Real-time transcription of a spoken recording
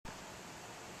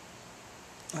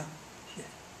Uh, yeah.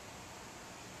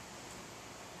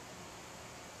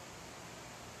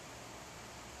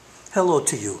 Hello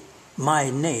to you. My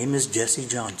name is Jesse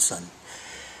Johnson.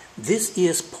 This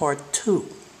is part 2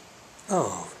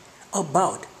 of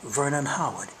About Vernon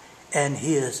Howard and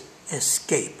his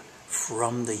escape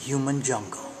from the human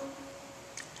jungle.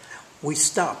 We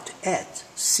stopped at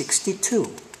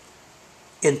 62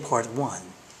 in part 1,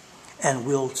 and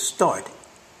we'll start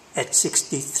at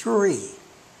 63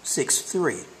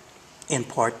 in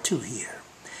part 2 here.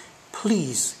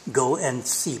 Please go and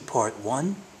see part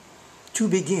 1 to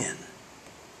begin.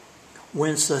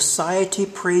 When society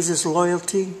praises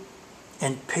loyalty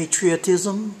and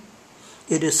patriotism,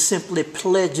 it is simply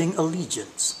pledging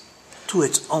allegiance to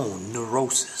its own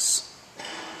neurosis.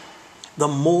 The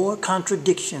more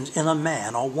contradictions in a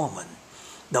man or woman,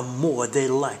 the more they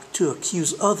like to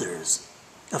accuse others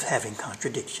of having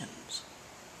contradictions.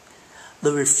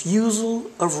 The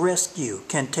refusal of rescue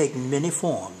can take many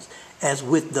forms, as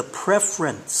with the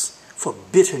preference for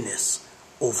bitterness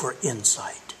over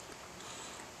insight.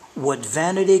 What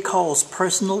vanity calls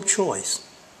personal choice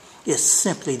is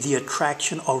simply the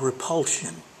attraction or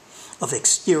repulsion of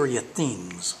exterior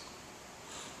things.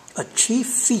 A chief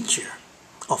feature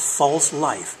of false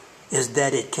life is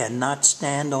that it cannot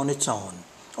stand on its own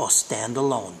or stand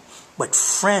alone, but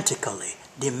frantically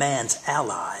demands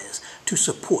allies to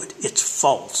support its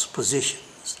false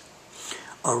positions.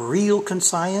 A real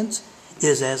conscience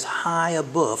is as high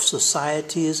above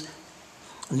society's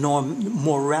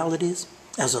moralities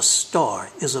as a star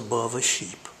is above a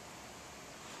sheep.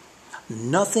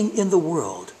 Nothing in the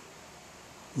world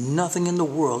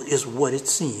is what it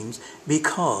seems,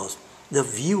 because the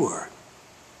viewer,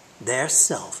 their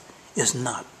self, is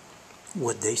not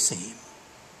what they seem.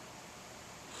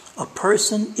 A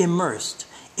person immersed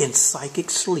in psychic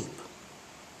sleep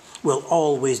will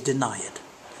always deny it,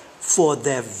 for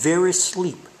their very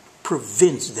sleep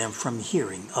prevents them from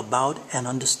hearing about and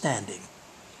understanding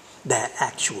their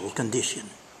actual condition.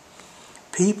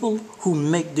 People who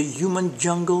make the human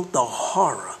jungle the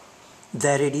horror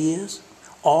that it is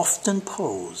often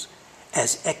pose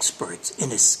as experts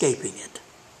in escaping it.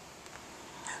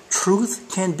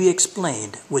 Truth can be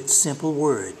explained with simple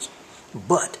words,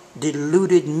 but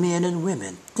deluded men and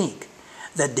women think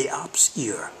that the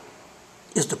obscure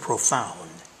is the profound.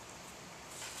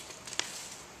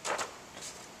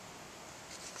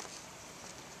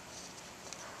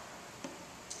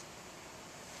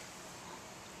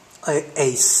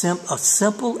 A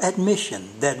simple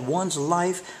admission that one's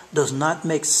life does not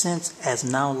make sense as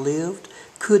now lived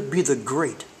could be the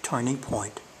great turning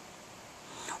point.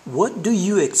 What do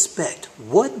you expect?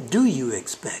 What do you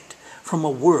expect from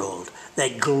a world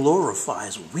that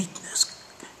glorifies weakness,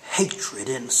 hatred,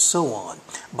 and so on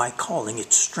by calling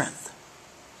it strength?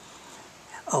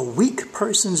 A weak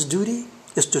person's duty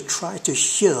is to try to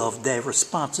shove their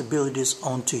responsibilities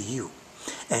onto you,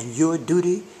 and your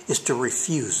duty is to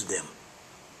refuse them.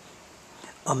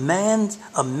 A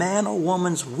man or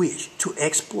woman's wish to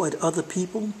exploit other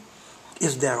people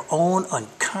is their own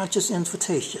unconscious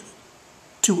invitation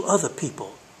to other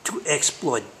people to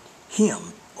exploit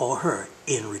him or her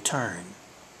in return.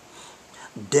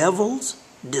 Devils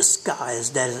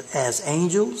disguised as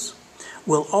angels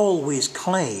will always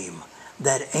claim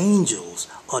that angels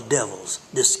are devils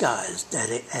disguised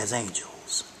as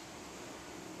angels.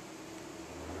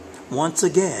 Once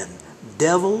again,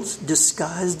 devils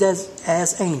disguised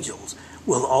as angels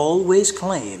will always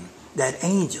claim that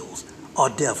angels are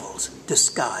devils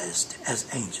disguised as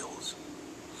angels.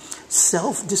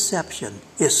 Self-deception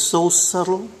is so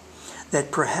subtle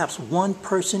that perhaps one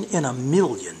person in a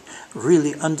million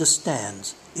really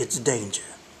understands its danger.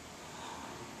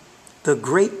 The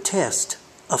great test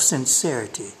of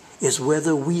sincerity is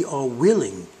whether we are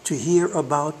willing to hear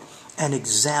about and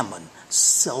examine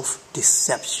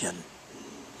self-deception.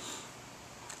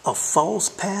 A false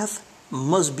path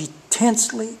must be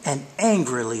tensely and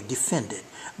angrily defended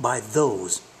by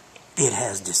those it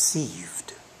has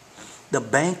deceived. The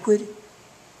banquet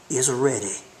is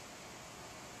ready.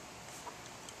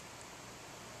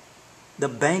 The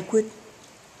banquet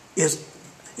is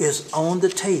on the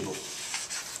table,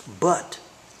 but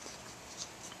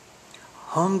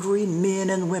hungry men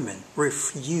and women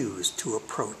refuse to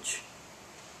approach.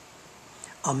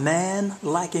 A man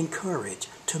lacking courage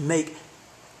to make,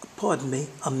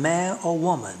 a man or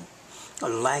woman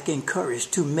lacking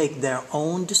courage to make their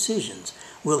own decisions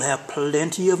will have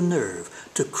plenty of nerve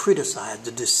to criticize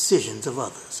the decisions of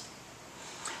others.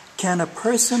 Can a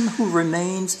person who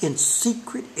remains in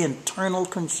secret internal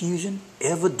confusion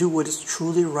ever do what is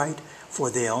truly right for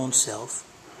their own self?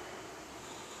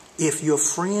 If your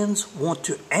friends want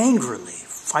to angrily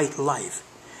fight life,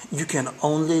 you can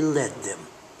only let them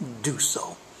do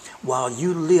so while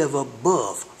you live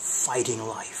above fighting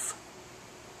life.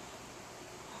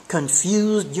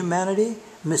 Confused humanity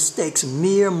mistakes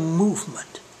mere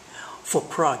movement for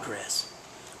progress,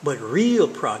 but real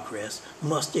progress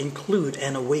must include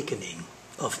an awakening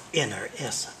of inner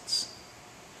essence.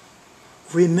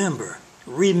 Remember,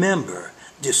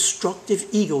 destructive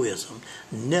egoism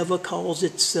never calls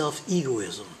itself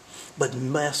egoism, but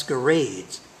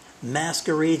masquerades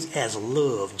as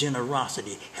love,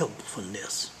 generosity,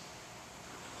 helpfulness.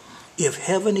 If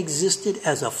heaven existed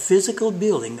as a physical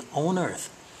building on earth,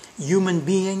 human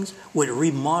beings would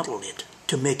remodel it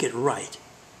to make it right.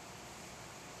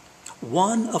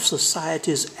 One of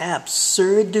society's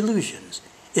absurd delusions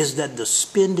is that the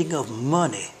spending of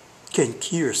money can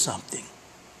cure something.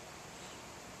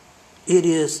 It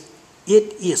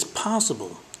is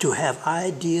possible to have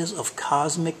ideas of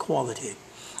cosmic quality,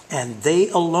 and they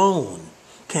alone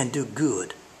can do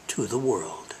good to the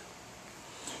world.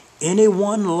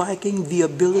 Anyone lacking the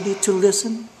ability to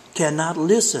listen cannot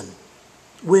listen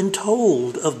when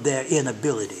told of their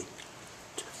inability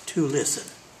to listen.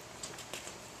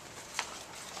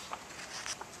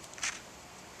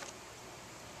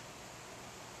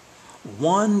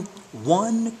 One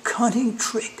cunning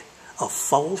trick of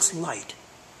false light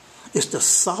is to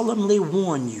solemnly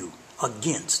warn you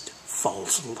against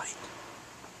false light.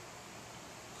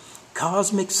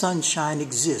 Cosmic sunshine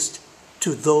exists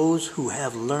to those who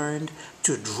have learned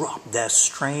to drop their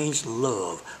strange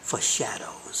love for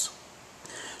shadows.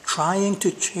 Trying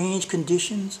to change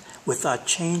conditions without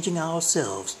changing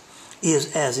ourselves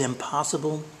is as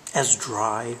impossible as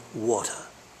dry water.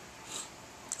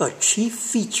 A chief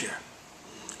feature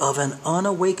of an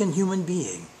unawakened human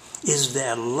being is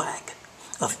their lack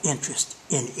of interest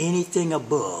in anything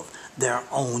above their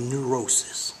own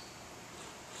neurosis.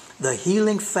 The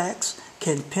healing facts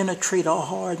can penetrate a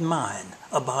hard mind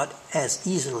about as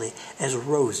easily as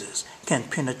roses can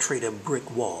penetrate a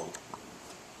brick wall.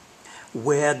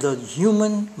 Where the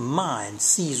human mind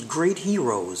sees great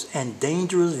heroes and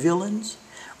dangerous villains,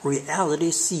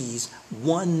 reality sees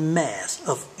one mass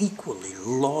of equally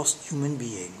lost human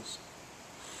beings.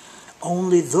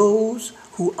 Only those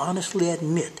who honestly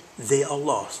admit they are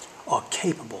lost are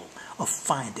capable of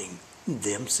finding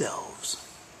themselves.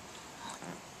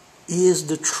 Is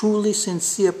the truly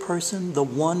sincere person the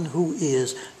one who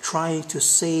is trying to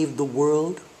save the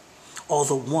world, or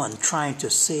the one trying to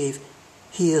save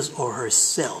his or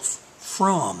herself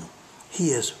from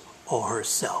his or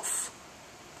herself?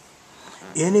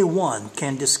 Anyone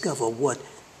can discover what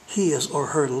his or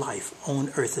her life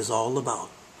on earth is all about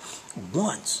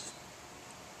once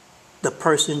the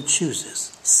person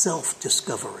chooses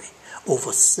self-discovery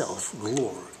over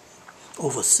self-glory.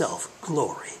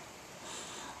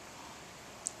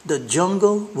 The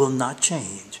jungle will not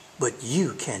change, but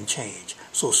you can change.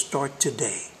 So start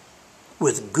today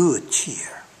with good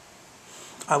cheer.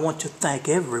 I want to thank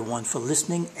everyone for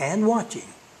listening and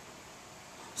watching.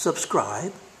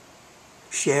 Subscribe,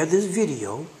 share this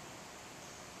video,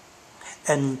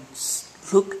 and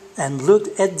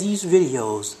look at these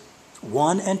videos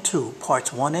 1 and 2,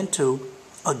 parts 1 and 2,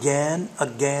 again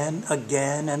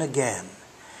and again.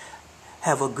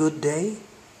 Have a good day.